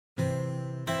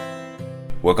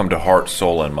Welcome to Heart,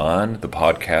 Soul, and Mind, the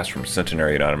podcast from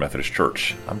Centenary United Methodist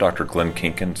Church. I'm Dr. Glenn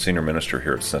Kinkin, Senior Minister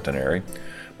here at Centenary.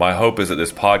 My hope is that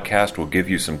this podcast will give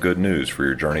you some good news for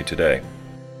your journey today.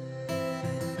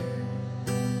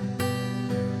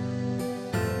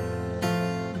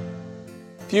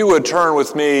 If you would turn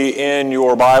with me in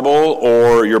your Bible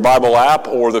or your Bible app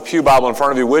or the Pew Bible in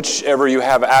front of you, whichever you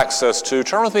have access to,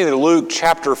 turn with me to Luke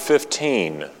chapter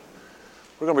 15.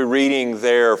 We're going to be reading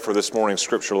there for this morning's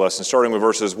scripture lesson, starting with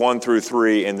verses 1 through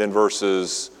 3 and then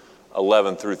verses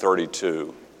 11 through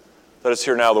 32. Let us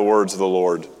hear now the words of the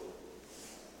Lord.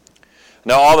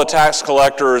 Now all the tax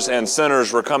collectors and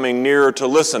sinners were coming near to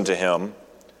listen to him.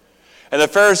 And the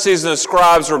Pharisees and the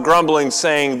scribes were grumbling,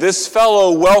 saying, "This fellow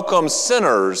welcomes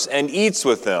sinners and eats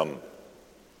with them."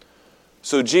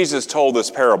 So Jesus told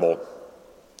this parable.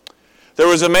 There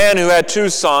was a man who had 2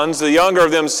 sons. The younger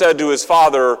of them said to his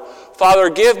father, "Father,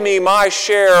 give me my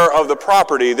share of the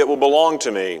property that will belong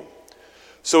to me."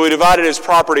 So he divided his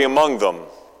property among them.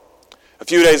 A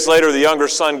few days later, the younger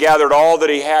son gathered all that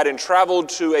he had and traveled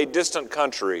to a distant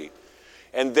country,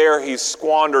 and there he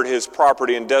squandered his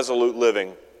property in dissolute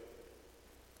living.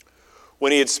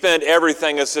 When he had spent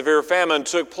everything, a severe famine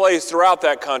took place throughout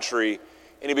that country,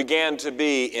 and he began to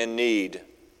be in need.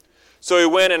 So he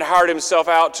went and hired himself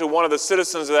out to one of the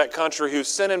citizens of that country, who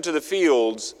sent him to the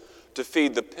fields to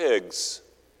feed the pigs.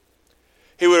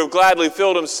 He would have gladly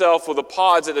filled himself with the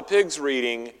pods that the pigs were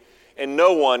eating, and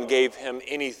no one gave him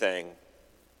anything.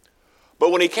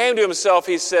 But when he came to himself,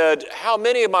 he said, "How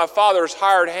many of my father's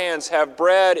hired hands have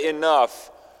bread enough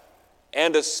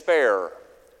and to spare?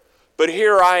 But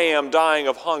here I am dying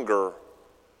of hunger.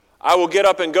 I will get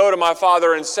up and go to my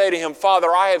father and say to him,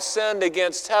 'Father, I have sinned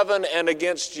against heaven and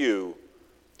against you.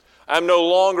 I am no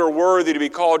longer worthy to be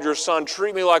called your son.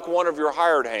 Treat me like one of your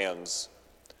hired hands.'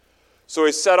 So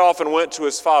he set off and went to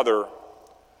his father.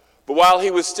 But while he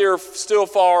was still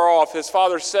far off, his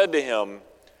father said to him,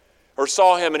 or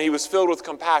saw him, and he was filled with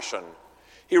compassion.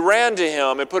 He ran to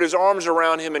him and put his arms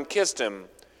around him and kissed him.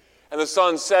 And the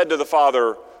son said to the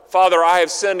father, 'Father, I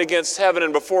have sinned against heaven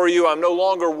and before you. I am no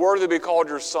longer worthy to be called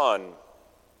your son.'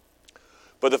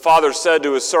 But the father said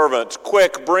to his servant,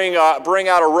 'Quick, bring out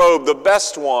a robe, the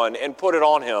best one, and put it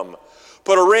on him.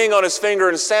 Put a ring on his finger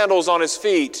and sandals on his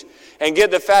feet, and get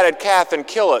the fatted calf and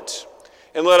kill it.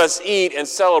 And let us eat and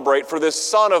celebrate. For this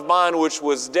son of mine which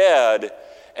was dead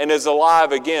and is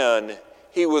alive again,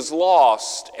 he was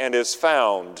lost and is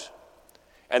found.'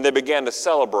 And they began to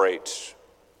celebrate.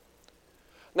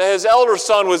 Now his elder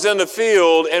son was in the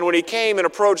field, and when he came and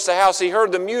approached the house, he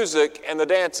heard the music and the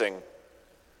dancing.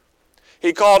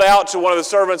 He called out to one of the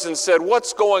servants and said,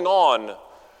 'What's going on?'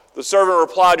 The servant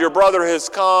replied, 'Your brother has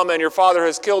come, and your father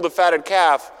has killed the fatted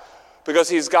calf, because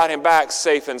he's got him back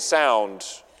safe and sound.'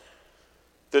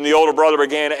 Then the older brother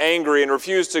began angry and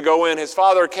refused to go in. His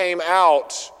father came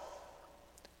out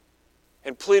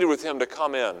and pleaded with him to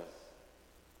come in.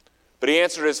 But he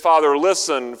answered his father,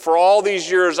 'Listen, for all these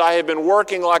years I have been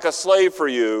working like a slave for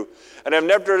you, and have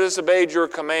never disobeyed your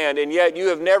command, and yet you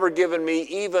have never given me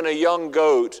even a young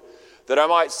goat that I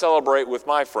might celebrate with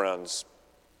my friends.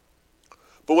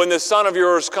 But when this son of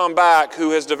yours come back, who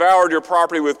has devoured your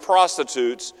property with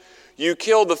prostitutes, you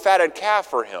killed the fatted calf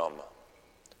for him.'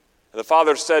 And the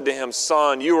father said to him,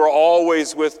 'Son, you are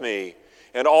always with me,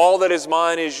 and all that is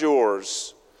mine is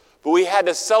yours. But we had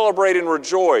to celebrate and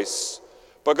rejoice,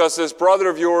 because this brother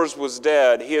of yours was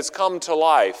dead. He has come to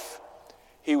life.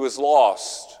 He was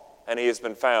lost, and he has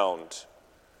been found.'"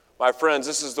 My friends,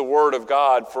 this is the word of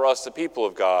God for us, the people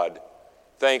of God.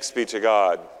 Thanks be to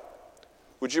God.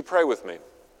 Would you pray with me?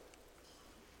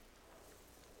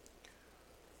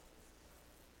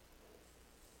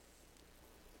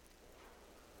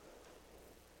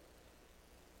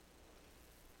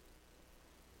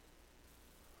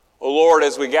 O Lord,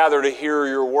 as we gather to hear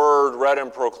your word read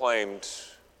and proclaimed,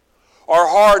 our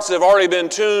hearts have already been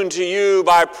tuned to you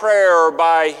by prayer,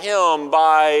 by hymn,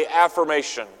 by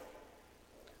affirmation.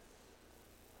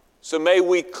 So may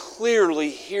we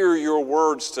clearly hear your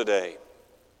words today.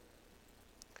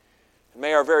 And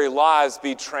may our very lives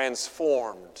be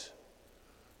transformed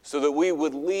so that we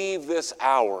would leave this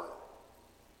hour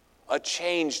a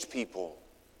changed people,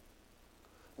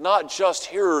 not just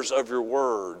hearers of your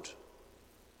word,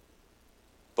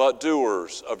 but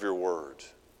doers of your word.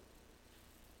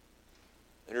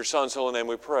 In your Son's holy name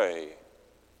we pray.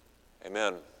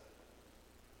 Amen.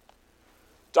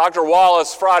 Dr.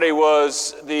 Wallace Friday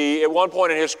was at one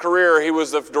point in his career, he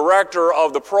was the director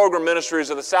of the program ministries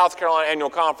of the South Carolina Annual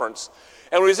Conference.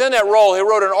 And when he was in that role, he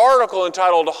wrote an article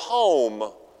entitled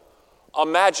 "Home, a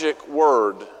Magic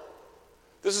Word."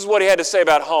 This is what he had to say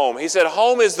about home. He said,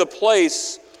 "Home is the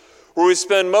place where we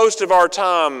spend most of our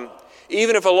time,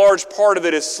 even if a large part of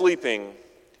it is sleeping.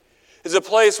 It's a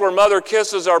place where mother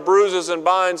kisses our bruises and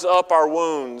binds up our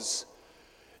wounds.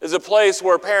 It's a place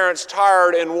where parents,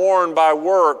 tired and worn by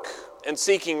work and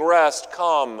seeking rest,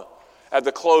 come at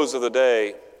the close of the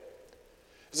day.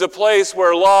 It's a place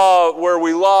where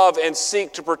we love and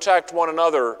seek to protect one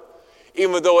another,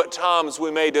 even though at times we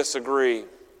may disagree.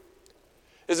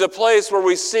 It's a place where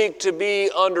we seek to be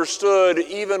understood,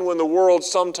 even when the world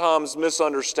sometimes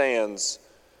misunderstands.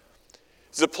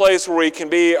 It's a place where we can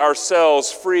be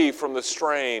ourselves, free from the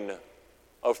strain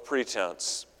of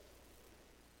pretense.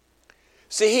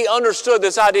 See, he understood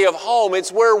this idea of home.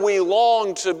 It's where we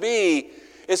long to be,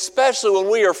 especially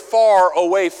when we are far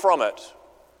away from it.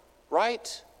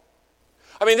 Right?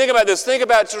 I mean, think about this. Think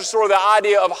about sort of the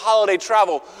idea of holiday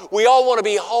travel. We all want to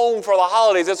be home for the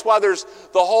holidays. That's why there's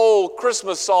the whole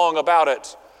Christmas song about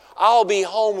it. I'll be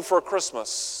home for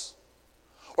Christmas.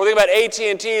 Or think about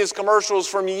AT&T's commercials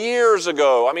from years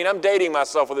ago. I mean, I'm dating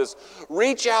myself with this.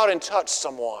 Reach out and touch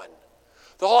someone.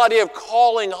 The whole idea of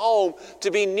calling home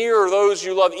to be near those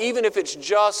you love, even if it's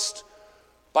just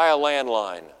by a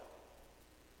landline.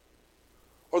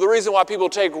 Or the reason why people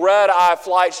take red-eye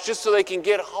flights just so they can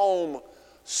get home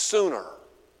sooner.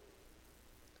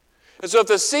 And so if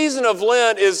the season of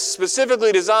Lent is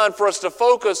specifically designed for us to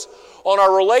focus on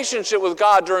our relationship with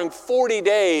God during 40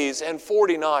 days and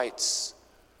 40 nights,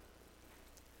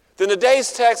 then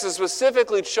today's text is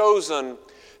specifically chosen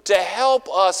to help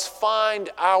us find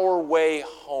our way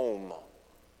home,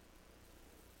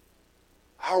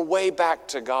 our way back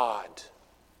to God.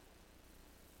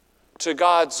 To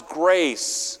God's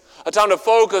grace, a time to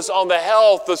focus on the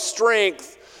health, the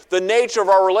strength, the nature of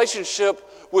our relationship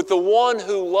with the one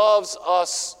who loves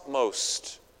us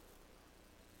most.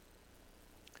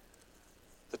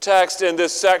 The text in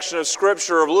this section of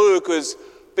Scripture of Luke is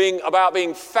about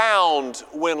being found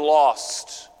when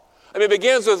lost. I mean, it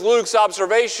begins with Luke's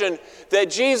observation that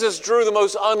Jesus drew the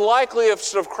most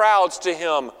unlikeliest of crowds to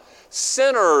him,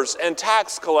 sinners and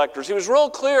tax collectors. He was real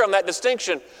clear on that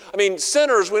distinction. I mean,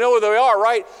 sinners, we know where they are,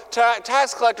 right?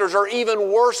 Tax collectors are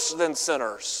even worse than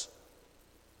sinners.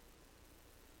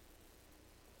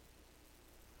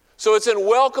 So it's in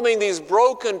welcoming these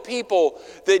broken people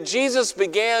that Jesus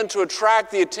began to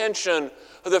attract the attention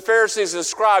of the Pharisees and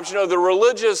scribes. You know, the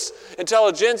religious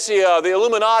intelligentsia, the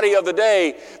Illuminati of the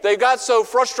day, they got so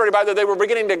frustrated by it that they were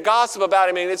beginning to gossip about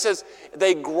him. And it says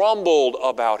they grumbled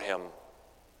about him.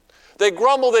 They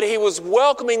grumbled that he was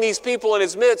welcoming these people in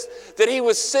his midst, that he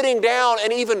was sitting down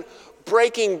and even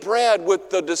breaking bread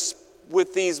with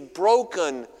these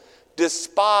broken,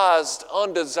 despised,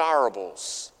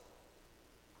 undesirables.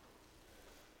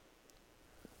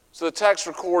 So the text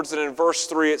records that in verse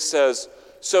 3 it says,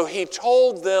 so he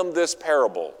told them this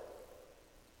parable.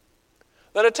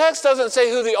 Now the text doesn't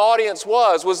say who the audience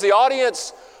was. Was the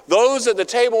audience those at the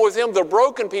table with him, the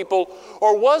broken people,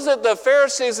 or was it the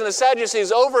Pharisees and the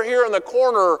Sadducees over here in the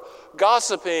corner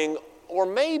gossiping, or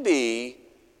maybe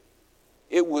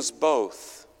it was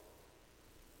both?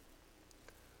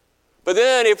 But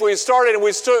then if we started and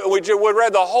we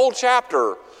read the whole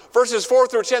chapter, verses 4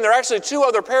 through 10, there are actually two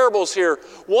other parables here.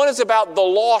 One is about the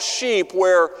lost sheep,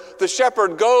 where the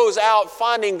shepherd goes out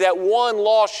finding that one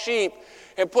lost sheep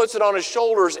and puts it on his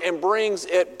shoulders and brings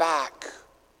it back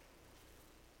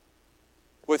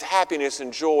with happiness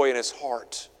and joy in his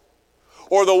heart.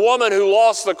 Or the woman who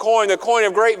lost the coin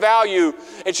of great value,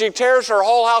 and she tears her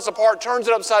whole house apart, turns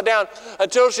it upside down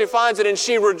until she finds it, and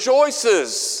she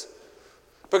rejoices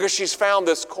because she's found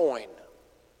this coin.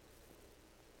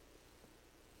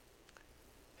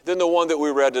 Then the one that we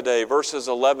read today, verses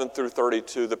 11 through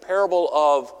 32, the parable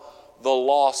of the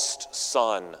lost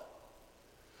son.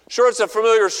 Sure, it's a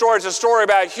familiar story. It's a story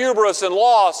about hubris and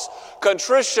loss,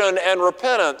 contrition and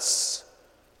repentance,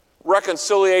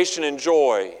 reconciliation and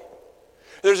joy.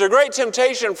 There's a great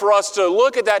temptation for us to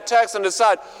look at that text and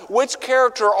decide, which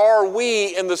character are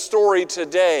we in the story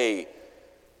today?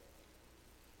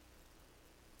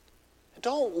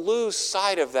 Don't lose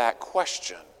sight of that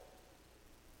question.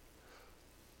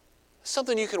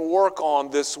 Something you can work on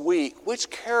this week.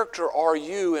 Which character are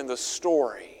you in the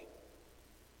story?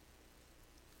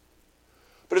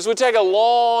 But as we take a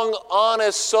long,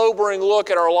 honest, sobering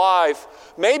look at our life,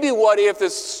 maybe what if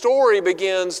this story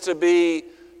begins to be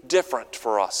different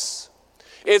for us?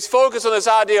 It's focused on this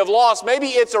idea of loss. Maybe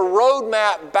it's a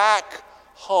roadmap back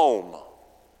home.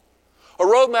 A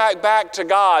roadmap back to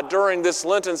God during this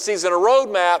Lenten season. A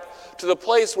roadmap to the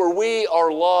place where we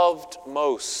are loved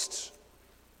most.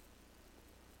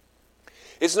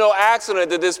 It's no accident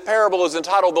that this parable is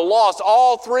entitled The Lost.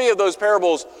 All three of those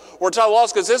parables were entitled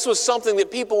Lost because this was something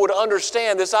that people would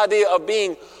understand, this idea of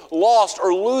being lost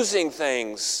or losing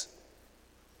things.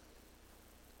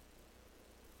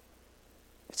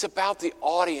 It's about the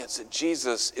audience that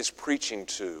Jesus is preaching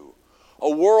to, a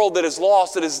world that is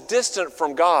lost, that is distant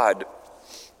from God.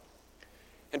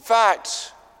 In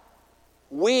fact,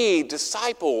 we,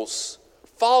 disciples,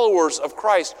 followers of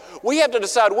Christ, we have to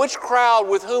decide which crowd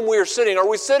with whom we are sitting. Are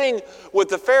we sitting with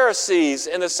the Pharisees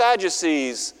and the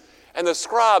Sadducees and the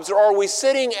scribes, or are we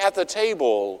sitting at the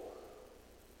table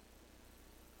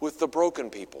with the broken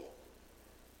people?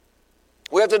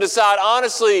 We have to decide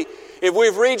honestly if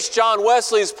we've reached John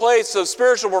Wesley's place of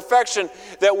spiritual perfection,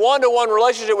 that one-to-one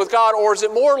relationship with God, or is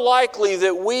it more likely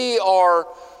that we are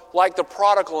like the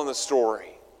prodigal in the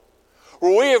story,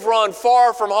 where we have run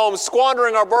far from home,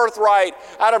 squandering our birthright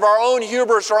out of our own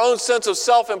hubris, our own sense of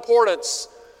self-importance.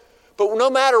 But no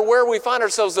matter where we find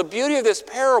ourselves, the beauty of this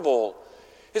parable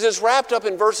is it's wrapped up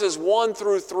in verses 1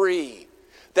 through 3.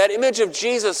 That image of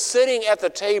Jesus sitting at the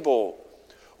table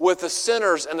with the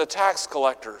sinners and the tax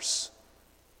collectors,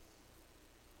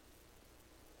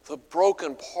 the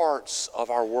broken parts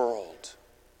of our world.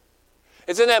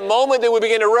 It's in that moment that we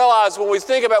begin to realize when we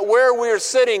think about where we are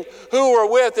sitting, who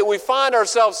we're with, that we find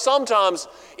ourselves sometimes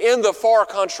in the far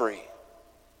country.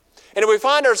 And if we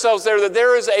find ourselves there, that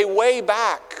there is a way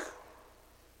back.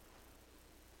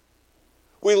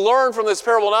 We learn from this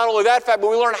parable not only that fact,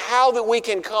 but we learn how that we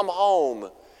can come home.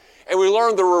 And we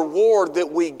learn the reward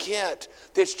that we get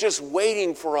that's just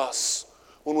waiting for us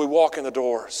when we walk in the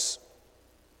doors.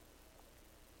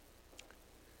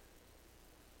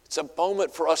 It's a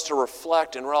moment for us to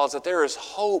reflect and realize that there is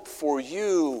hope for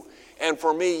you and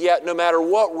for me, yet no matter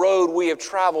what road we have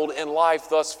traveled in life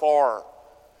thus far,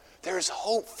 there is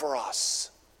hope for us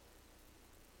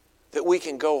that we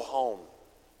can go home.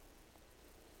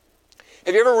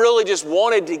 Have you ever really just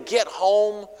wanted to get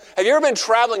home? Have you ever been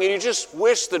traveling and you just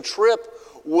wish the trip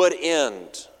would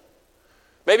end?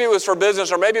 Maybe it was for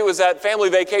business, or maybe it was that family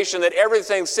vacation that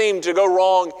everything seemed to go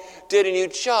wrong did, and you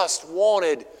just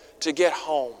wanted to get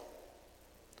home.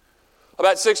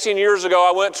 About 16 years ago,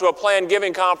 I went to a planned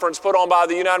giving conference put on by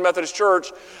the United Methodist Church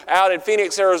out in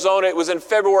Phoenix, Arizona. It was in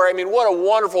February. I mean, what a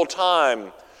wonderful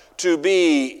time to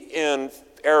be in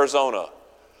Arizona.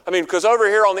 I mean, because over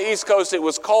here on the East Coast, it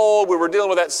was cold. We were dealing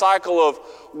with that cycle of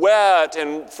wet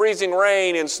and freezing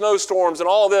rain and snowstorms and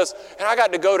all of this. And I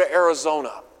got to go to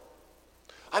Arizona.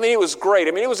 I mean, it was great.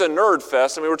 I mean, it was a nerd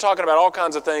fest. I mean, we're talking about all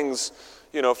kinds of things,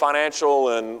 you know, financial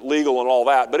and legal and all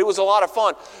that. But it was a lot of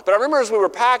fun. But I remember as we were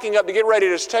packing up to get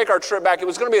ready to take our trip back, it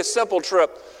was going to be a simple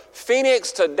trip.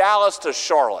 Phoenix to Dallas to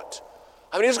Charlotte.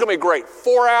 I mean, it was going to be great.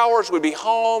 4 hours, we'd be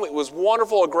home. It was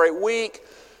wonderful, a great week.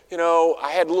 You know,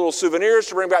 I had little souvenirs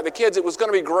to bring back the kids. It was going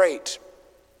to be great.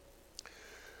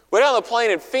 We got on the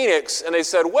plane in Phoenix, and they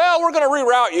said, well, we're going to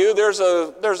reroute you.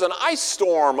 There's an ice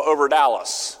storm over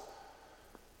Dallas.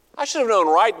 I should have known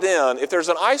right then, if there's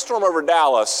an ice storm over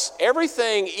Dallas,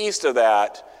 everything east of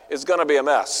that is going to be a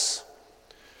mess.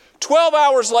 12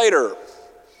 hours later,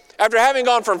 after having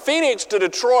gone from Phoenix to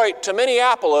Detroit to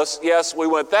Minneapolis, yes, we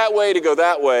went that way to go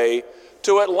that way,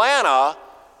 to Atlanta,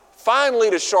 finally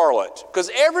to Charlotte.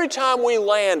 Because every time we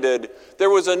landed,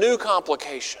 there was a new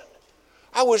complication.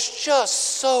 I was just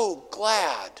so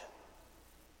glad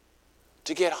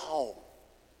to get home.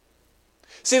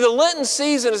 See, the Lenten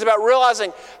season is about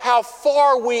realizing how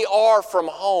far we are from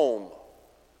home,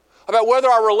 about whether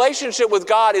our relationship with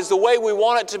God is the way we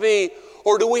want it to be,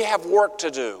 or do we have work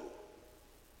to do.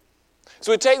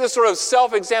 So we take this sort of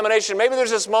self-examination. Maybe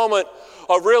there's this moment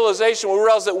of realization where we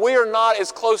realize that we are not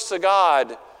as close to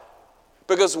God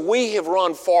because we have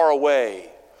run far away,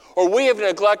 or we have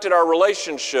neglected our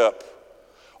relationship,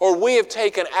 or we have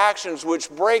taken actions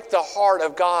which break the heart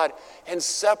of God and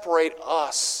separate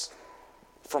us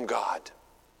from God.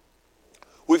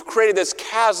 We've created this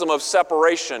chasm of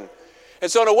separation.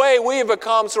 And so in a way, we have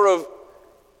become sort of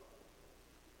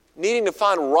needing to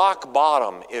find rock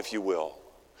bottom, if you will.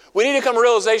 We need to come to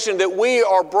realization that we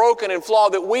are broken and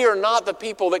flawed, that we are not the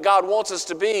people that God wants us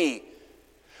to be.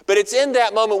 But it's in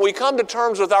that moment we come to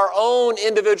terms with our own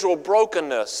individual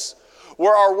brokenness,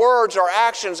 where our words, our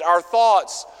actions, our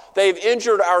thoughts, they've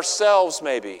injured ourselves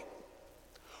maybe,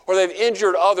 or they've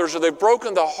injured others, or they've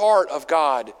broken the heart of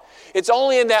God. It's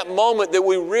only in that moment that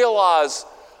we realize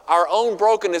our own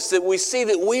brokenness, that we see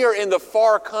that we are in the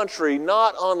far country,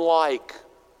 not unlike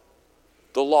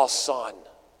the lost son.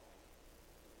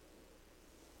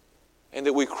 And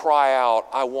that we cry out,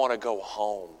 I want to go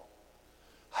home.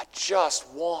 I just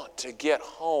want to get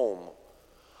home.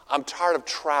 I'm tired of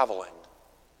traveling.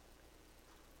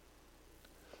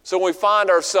 So when we find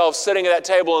ourselves sitting at that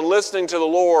table and listening to the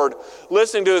Lord,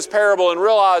 listening to His parable, and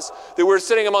realize that we're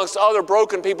sitting amongst other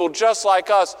broken people just like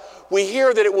us, we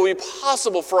hear that it will be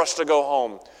possible for us to go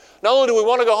home. Not only do we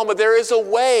want to go home, but there is a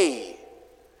way.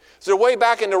 There's a way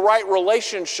back into right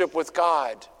relationship with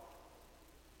God.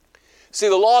 See,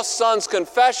 the lost son's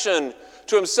confession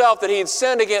to himself that he had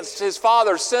sinned against his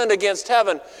father, sinned against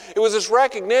heaven, it was this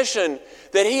recognition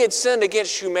that he had sinned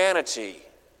against humanity,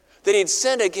 that he had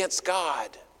sinned against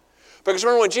God. Because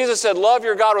remember when Jesus said, love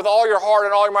your God with all your heart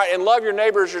and all your might and love your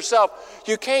neighbor as yourself,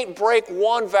 you can't break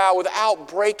one vow without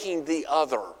breaking the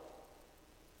other.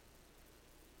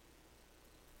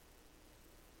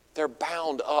 They're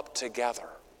bound up together.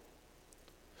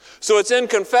 So it's in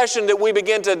confession that we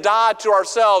begin to die to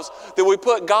ourselves, that we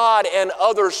put God and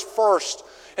others first.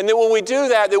 And that when we do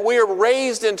that, that we are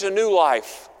raised into new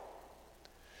life.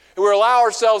 And we allow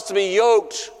ourselves to be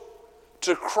yoked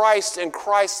to Christ and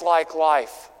Christ-like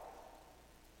life.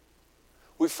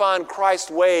 We find Christ's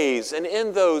ways, and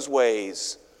in those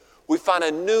ways, we find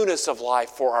a newness of life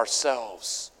for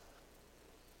ourselves.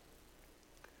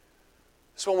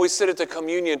 So when we sit at the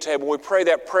communion table, we pray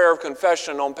that prayer of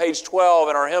confession on page 12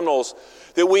 in our hymnals,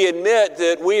 that we admit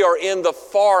that we are in the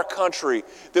far country,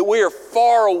 that we are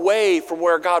far away from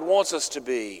where God wants us to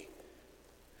be.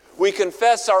 We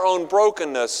confess our own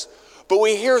brokenness, but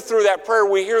we hear through that prayer,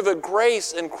 we hear the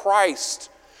grace in Christ,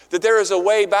 that there is a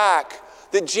way back,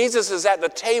 that Jesus is at the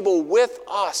table with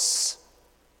us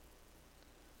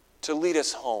to lead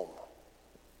us home.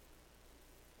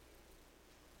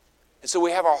 And so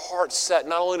we have our hearts set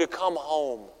not only to come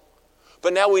home,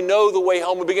 but now we know the way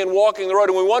home. We begin walking the road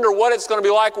and we wonder what it's going to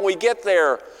be like when we get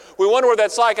there. We wonder what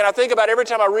that's like. And I think about every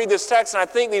time I read this text and I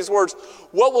think these words,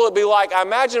 what will it be like? I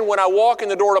imagine when I walk in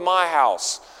the door to my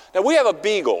house. Now we have a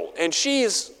beagle and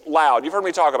she's loud. You've heard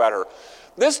me talk about her.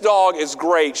 This dog is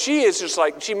great. She is just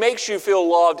like, she makes you feel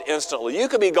loved instantly. You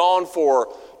could be gone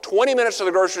for 20 minutes to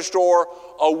the grocery store,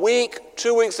 a week,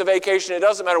 2 weeks of vacation, it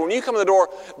doesn't matter. When you come in the door,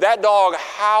 that dog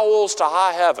howls to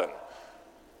high heaven.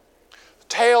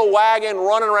 Tail wagging,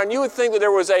 running around. You would think that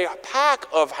there was a pack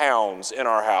of hounds in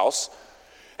our house.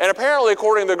 And apparently,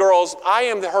 according to the girls, I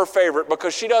am her favorite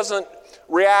because she doesn't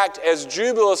react as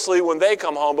jubilously when they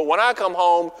come home. But when I come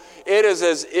home, it is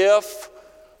as if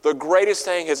the greatest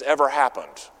thing has ever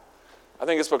happened. I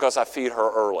think it's because I feed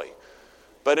her early.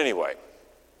 But anyway,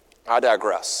 I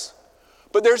digress.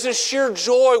 But there's this sheer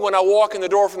joy when I walk in the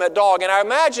door from that dog. And I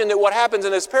imagine that what happens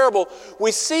in this parable,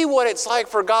 we see what it's like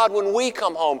for God when we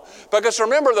come home. Because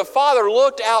remember, the father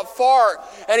looked out far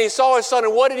and he saw his son.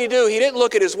 And what did he do? He didn't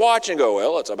look at his watch and go,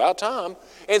 well, it's about time.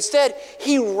 Instead,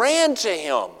 he ran to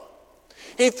him.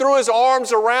 He threw his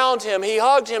arms around him. He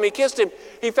hugged him. He kissed him.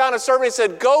 He found a servant. He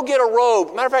said, go get a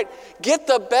robe. Matter of fact, get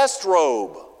the best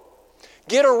robe.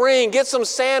 Get a ring. Get some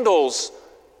sandals.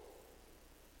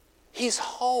 He's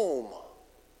home.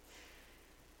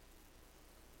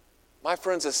 My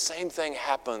friends, the same thing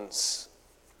happens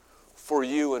for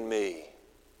you and me.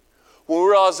 When we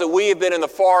realize that we have been in the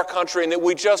far country and that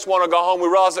we just want to go home, we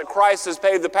realize that Christ has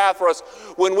paved the path for us.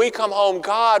 When we come home,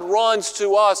 God runs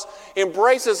to us,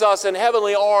 embraces us in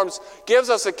heavenly arms, gives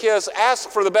us a kiss,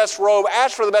 asks for the best robe,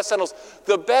 asks for the best sandals,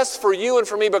 the best for you and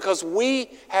for me because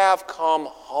we have come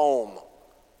home.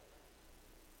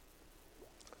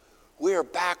 We are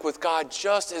back with God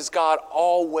just as God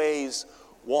always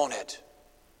wanted.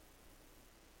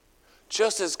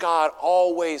 Just as God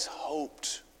always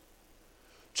hoped.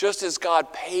 Just as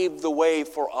God paved the way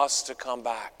for us to come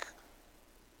back.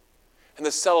 And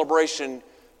the celebration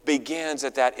begins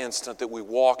at that instant that we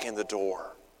walk in the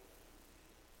door.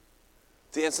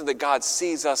 The instant that God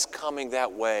sees us coming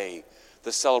that way,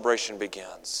 the celebration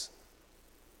begins.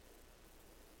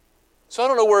 So I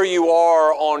don't know where you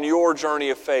are on your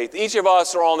journey of faith. Each of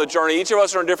us are on the journey. Each of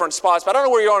us are in different spots. But I don't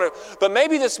know where you are. But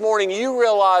maybe this morning you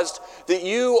realized that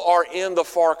you are in the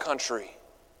far country.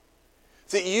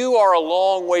 That you are a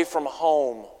long way from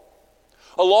home.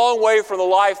 A long way from the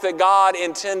life that God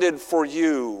intended for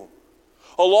you.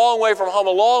 A long way from home.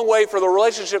 A long way for the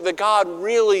relationship that God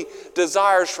really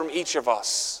desires from each of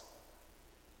us.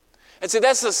 And see,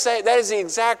 that is the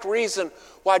exact reason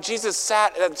why Jesus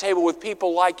sat at the table with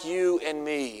people like you and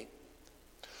me.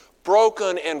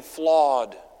 Broken and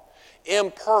flawed,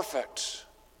 imperfect,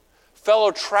 fellow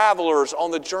travelers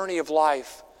on the journey of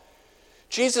life.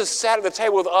 Jesus sat at the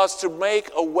table with us to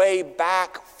make a way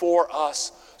back for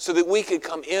us so that we could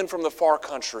come in from the far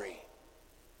country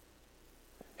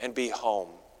and be home.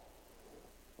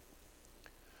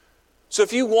 So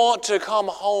if you want to come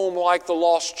home like the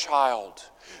lost child,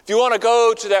 if you want to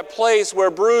go to that place where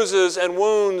bruises and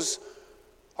wounds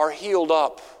are healed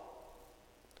up,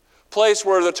 place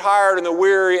where the tired and the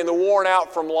weary and the worn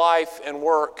out from life and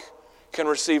work can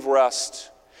receive rest.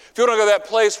 If you want to go to that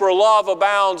place where love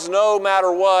abounds no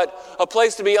matter what, a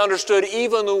place to be understood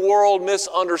even the world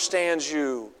misunderstands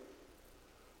you,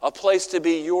 a place to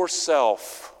be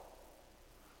yourself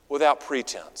without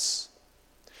pretense.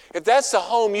 If that's the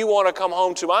home you want to come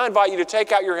home to, I invite you to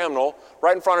take out your hymnal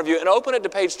right in front of you and open it to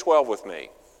page 12 with me.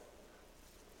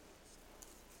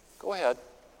 Go ahead.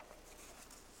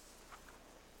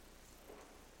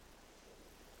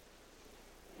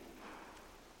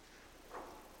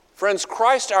 Friends,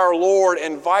 Christ our Lord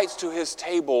invites to His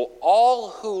table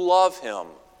all who love Him,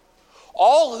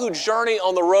 all who journey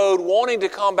on the road wanting to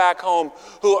come back home,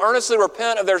 who earnestly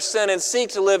repent of their sin and seek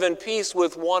to live in peace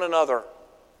with one another.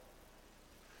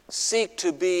 Seek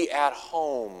to be at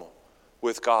home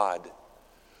with God.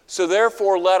 So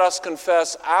therefore, let us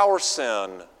confess our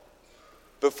sin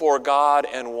before God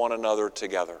and one another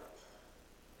together.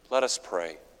 Let us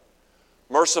pray.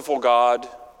 Merciful God,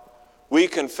 we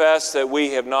confess that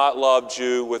we have not loved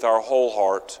you with our whole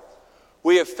heart.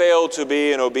 We have failed to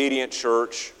be an obedient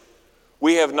church.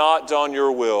 We have not done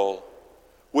your will.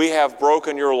 We have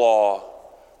broken your law.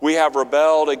 We have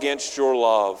rebelled against your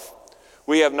love.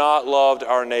 We have not loved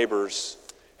our neighbors,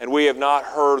 and we have not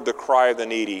heard the cry of the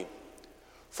needy.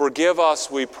 Forgive us,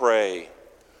 we pray.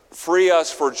 Free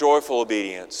us for joyful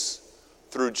obedience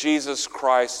through Jesus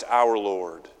Christ our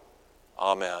Lord.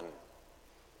 Amen.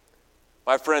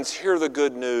 My friends, hear the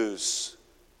good news.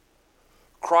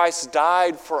 Christ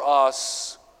died for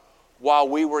us while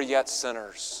we were yet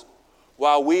sinners,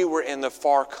 while we were in the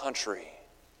far country.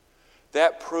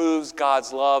 That proves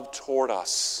God's love toward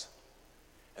us.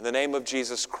 In the name of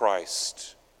Jesus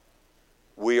Christ,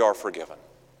 we are forgiven.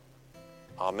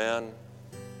 Amen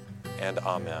and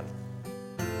amen.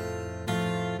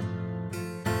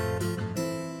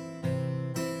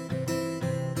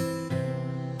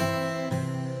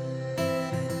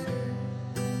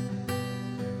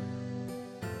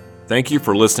 Thank you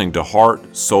for listening to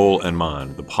Heart, Soul, and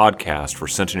Mind, the podcast for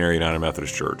Centenary United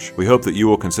Methodist Church. We hope that you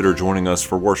will consider joining us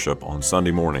for worship on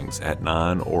Sunday mornings at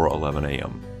 9 or 11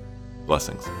 a.m.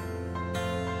 Blessings.